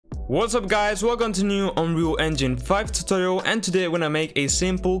What's up guys, welcome to new Unreal Engine 5 tutorial, and today we're gonna make a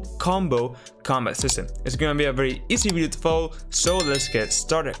simple combo combat system. It's gonna be a very easy video to follow, so let's get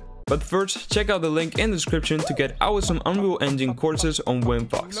started. But first, check out the link in the description to get awesome Unreal Engine courses on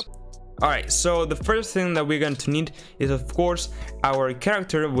Winfox. Alright, so the first thing that we're going to need is of course our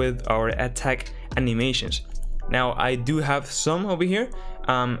character with our attack animations. Now I do have some over here.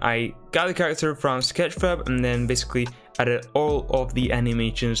 I got the character from Sketchfab and then basically added all of the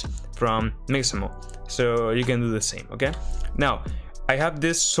animations from megascans, so you can do the same. Okay, now I have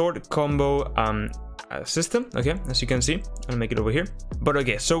this sword combo system, okay, as you can see. I'll make it over here. But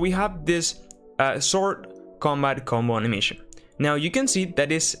okay, so we have this sword combat combo animation. Now you can see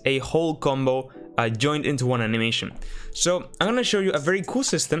that is a whole combo joined into one animation. So I'm gonna show you a very cool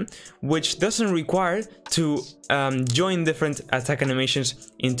system which doesn't require to join different attack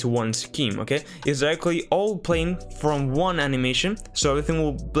animations into one scheme. Okay, it's directly all playing from one animation, so everything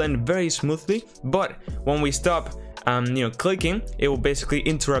will blend very smoothly. But when we stop clicking, it will basically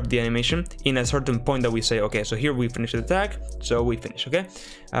interrupt the animation in a certain point that we say, okay, so here we finish the attack, so we finish. Okay,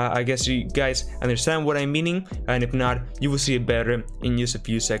 I guess you guys understand what I'm meaning, and if not, you will see it better in just a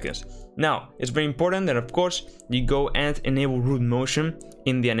few seconds. Now it's very important that of course you go and enable root motion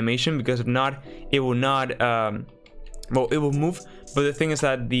in the animation, because if not, it will not well, it will move, but the thing is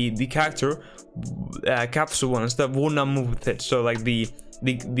that the character capsule and stuff will not move with it. So like the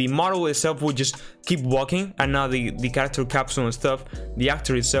model itself will just keep walking, and now the character capsule and stuff, the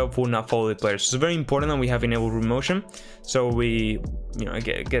actor itself will not follow the player. So it's very important that we have enabled root motion, so we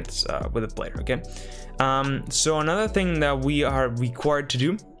it gets with the player. Okay, so another thing that we are required to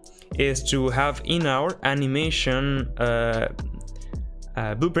do is to have in our animation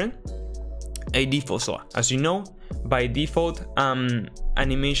blueprint a default slot. As you know, by default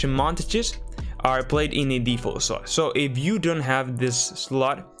animation montages are played in a default slot. So if you don't have this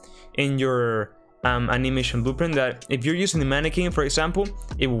slot in your animation blueprint, that if you're using the mannequin for example,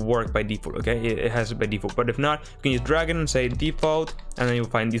 it will work by default. Okay, it has it by default, but if not, you can just drag it and say default, and then you'll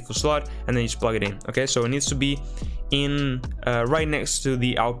find default slot, and then you just plug it in. Okay, so it needs to be in right next to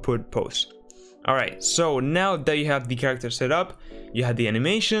the output post. All right, so now that you have the character set up, you have the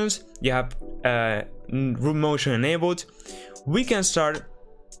animations, you have root motion enabled, we can start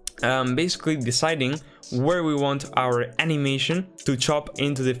basically deciding where we want our animation to chop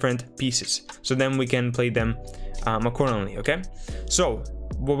into different pieces, so then we can play them accordingly. Okay, so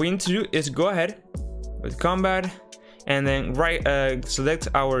what we need to do is go ahead with combat and then select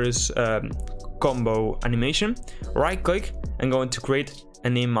our combo animation, right click and go into create a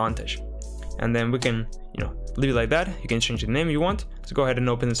name montage, and then we can leave it like that. You can change the name you want. So go ahead and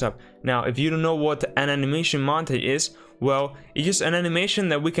open this up. Now if you don't know what an animation montage is, well, it's just an animation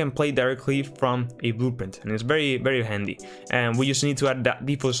that we can play directly from a blueprint, and it's very, very handy. And we just need to add that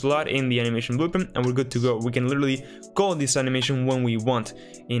default slot in the animation blueprint, and we're good to go. We can literally call this animation when we want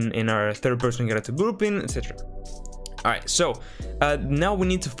in our third-person character blueprint, etc. All right, so now we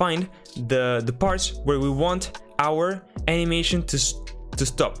need to find the parts where we want our animation to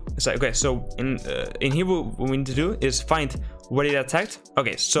stop. It's like, okay, so in here what we need to do is find where it attacked.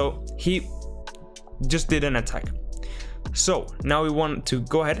 Okay, so he just did an attack. So now we want to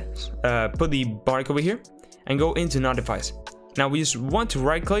go ahead, put the bark over here and go into notifies. Now we just want to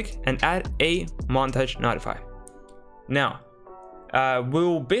right click and add a montage notify. Now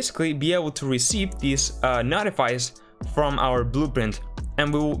we'll basically be able to receive these notifies from our blueprint,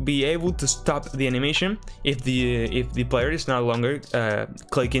 and we will be able to stop the animation if the player is no longer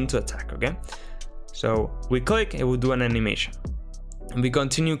clicking to attack. Okay, so we click, it will do an animation, and we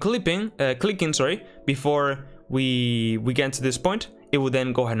continue clicking before we get to this point. It will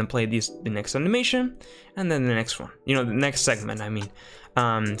then go ahead and play the next animation, and then the next one, the next segment, I mean.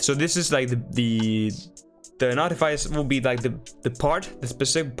 So this is like the notifies will be like the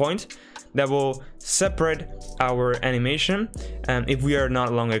specific point that will separate our animation if we are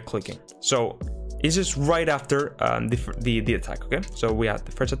not longer clicking. So it's just right after the attack. Okay, so we have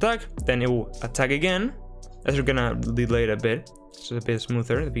the first attack, then it will attack again, as we're gonna delay it a bit so it's a bit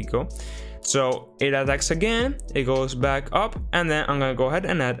smoother as we go. So it attacks again, it goes back up, and then I'm gonna go ahead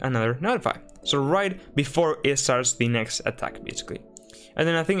and add another notify, so right before it starts the next attack basically. And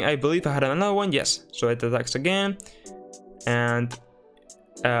then I believe I had another one. Yes, so it attacks again and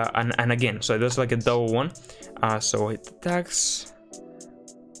again, so there's like a double one. So it attacks,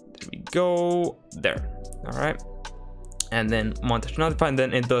 there we go, there. All right, and then montage notify, and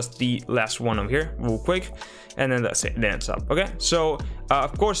then it does the last one over here real quick, and then that's it, then it's up. Okay, so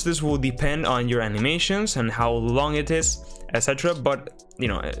of course this will depend on your animations and how long it is, etc. But you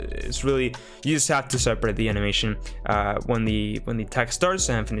know, it's really, you just have to separate the animation when the attack starts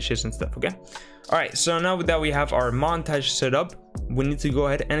and finishes and stuff. Okay. All right, so now that we have our montage set up, we need to go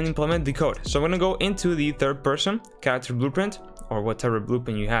ahead and implement the code. So I'm gonna go into the third person character blueprint, or whatever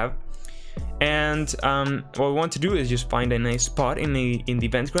blueprint you have, and what we want to do is just find a nice spot in the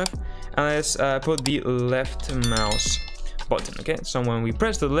event graph, and let's put the left mouse button. Okay, so when we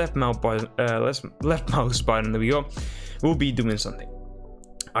press the left mouse button, there we go, we'll be doing something.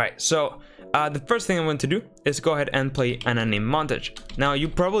 All right, so the first thing I want to do is go ahead and play an anime montage. Now you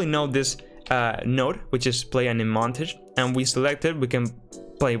probably know this node, which is play anime montage, and we selected, we can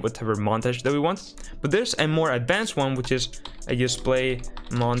play whatever montage that we want, but there's a more advanced one, which is just play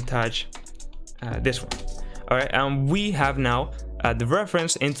montage, this one. All right, and we have now the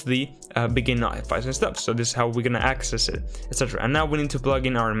reference into the begin notifiers and stuff, so this is how we're gonna access it, etc. And now we need to plug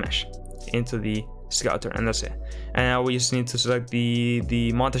in our mesh into the scouter, and that's it. And now we just need to select the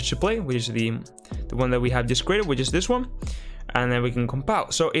montage to play, which is the one that we have just created, which is this one, and then we can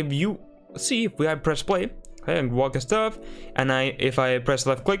compile. So if you see, if I press play, okay, and walk and stuff, and if I press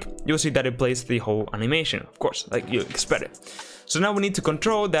left click, you'll see that it plays the whole animation, of course, like you expect it. So now we need to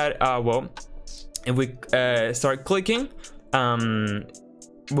control that. Well, if we start clicking,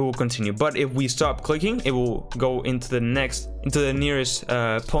 we will continue, but if we stop clicking, it will go into the nearest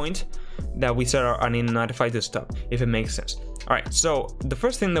point that we set our anime notify to stop, if it makes sense. All right, so the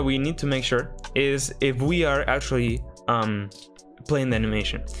first thing that we need to make sure is if we are actually playing the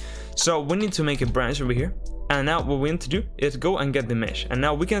animation. So we need to make a branch over here, and now what we need to do is go and get the mesh. And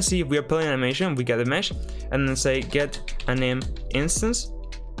now we can see if we are playing animation, we get the mesh, and then say get anime instance,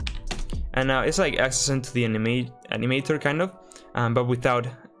 and now it's like accessing to the animator kind of, but without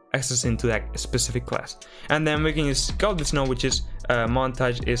accessing to that specific class. And then we can just call this node, which is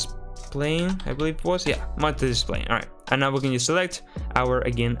montage is playing, I believe it was, yeah, montage is playing. All right, and now we can just select our,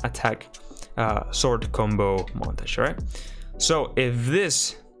 again, attack sword combo montage. All right, so if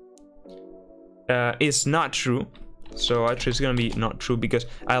this is not true, so actually it's gonna be not true, because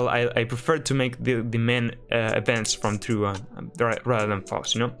I prefer to make the main events from true rather than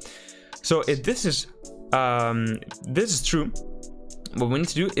false, you know. So if this is true, what we need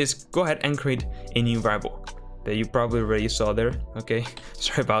to do is go ahead and create a new variable that you probably already saw there. Okay,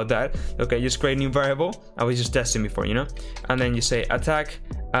 sorry about that. Okay, just create a new variable. I was just testing before, you know, and then you say attack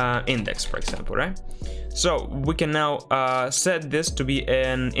index, for example, right? So we can now set this to be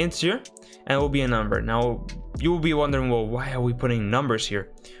an integer, and it will be a number. Now you will be wondering, well, why are we putting numbers here?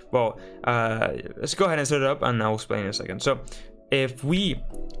 Well, let's go ahead and set it up, and I'll explain in a second. So if we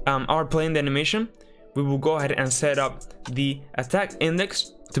are playing the animation, we will go ahead and set up the attack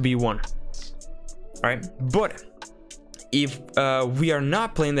index to be 1. All right, but if we are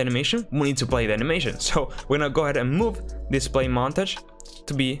not playing the animation, we need to play the animation. So we're gonna go ahead and move this play montage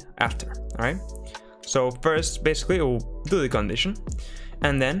to be after. All right, so first basically we'll do the condition,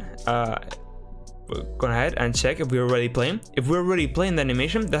 and then we'll go ahead and check if we're already playing. If we're already playing the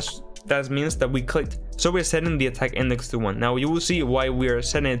animation, that means that we clicked, so we're setting the attack index to 1. Now you will see why we are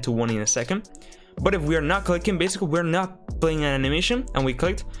setting it to 1 in a second. But if we are not clicking, basically we're not playing an animation, and we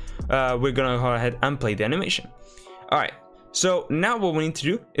clicked, we're gonna go ahead and play the animation. All right, so now what we need to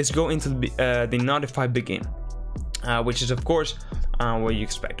do is go into the notify begin, which is of course what you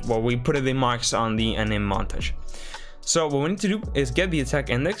expect. Well, we put the marks on the anime montage. So what we need to do is get the attack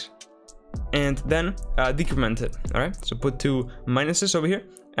index, and then decrement it. All right, so put 2 minuses over here,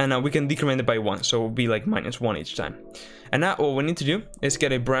 and we can decrement it by 1, so it will be like -1 each time. And now what we need to do is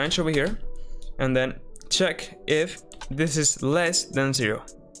get a branch over here, and then check if this is less than 0.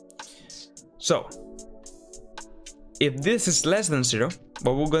 So if this is less than 0,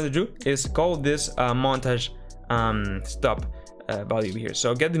 what we're going to do is call this montage stop value here.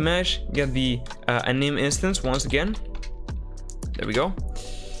 So get the mesh, get the anime instance once again. There we go.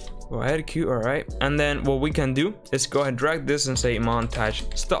 Go ahead, Q. All right, and then what we can do is go ahead, drag this, and say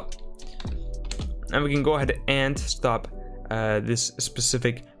montage stop, and we can go ahead and stop this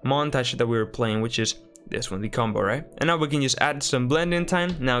specific montage that we were playing, which is this one, the combo, right? And now we can just add some blending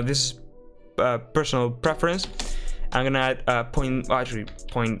time. Now this is personal preference. I'm gonna add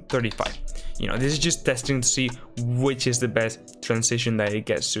 0.35. You know, this is just testing to see which is the best transition that it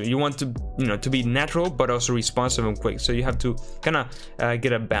gets to. You want to, you know, to be natural but also responsive and quick, so you have to kind of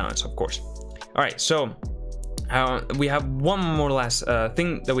get a balance, of course. All right, so we have one more last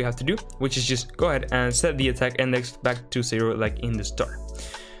thing that we have to do, which is just go ahead and set the attack index back to 0, like in the start.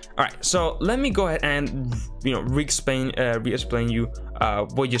 All right, so let me go ahead and, you know, re-explain you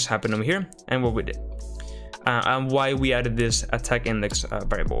what just happened over here and what we did, and why we added this attack index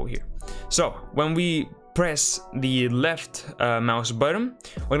variable over here. So when we press the left mouse button,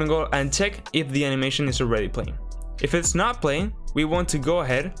 we're gonna go and check if the animation is already playing. If it's not playing, we want to go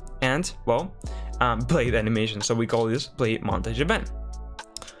ahead and, well, play the animation. So we call this play montage event.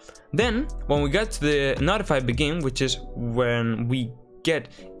 Then when we get to the notify begin, which is when we get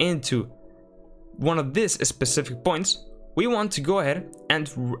into one of these specific points, we want to go ahead and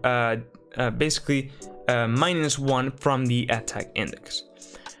basically -1 from the attack index.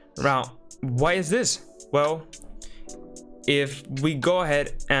 Now, why is this? Well, if we go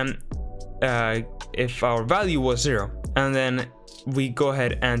ahead and if our value was 0 and then we go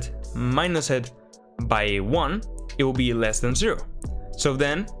ahead and minus it by 1, it will be less than 0. So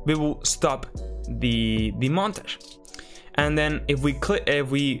then we will stop the montage. And then if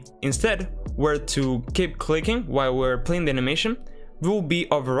we instead were to keep clicking while we're playing the animation, we will be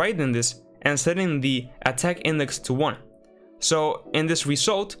overriding this and setting the attack index to 1. So in this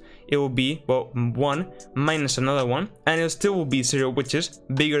result, it will be, well, 1 minus another 1, and it still will be 0, which is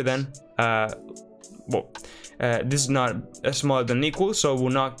bigger than, this is not smaller than equal, so it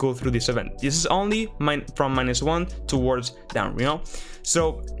will not go through this event. This is only from -1 towards down, you know?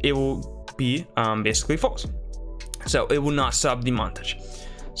 So it will be basically false. So it will not stop the montage.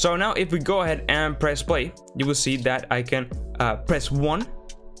 So now if we go ahead and press play, you will see that I can press 1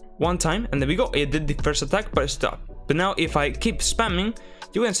 time, and there we go. It did the first attack, but it stopped. But now if I keep spamming,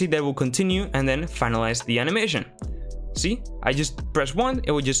 you can see that it will continue and then finalize the animation. See, I just press 1,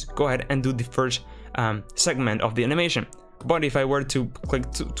 it will just go ahead and do the first segment of the animation. But if I were to click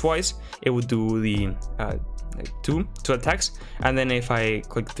twice, it would do the two attacks, and then if I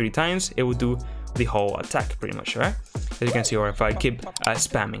click 3 times, it would do the whole attack pretty much, right? As you can see, or if I keep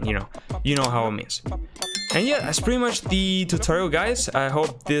spamming, you know how it means. And yeah, that's pretty much the tutorial, guys. I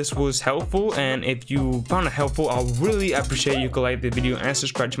hope this was helpful, and if you found it helpful, I'll really appreciate you could like the video and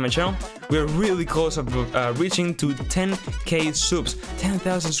subscribe to my channel. We're really close of reaching to 10k subs,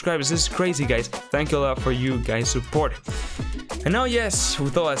 10,000 subscribers. This is crazy, guys. Thank you a lot for you guys' support. And now, yes,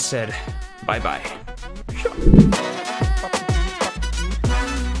 with all that said, bye bye.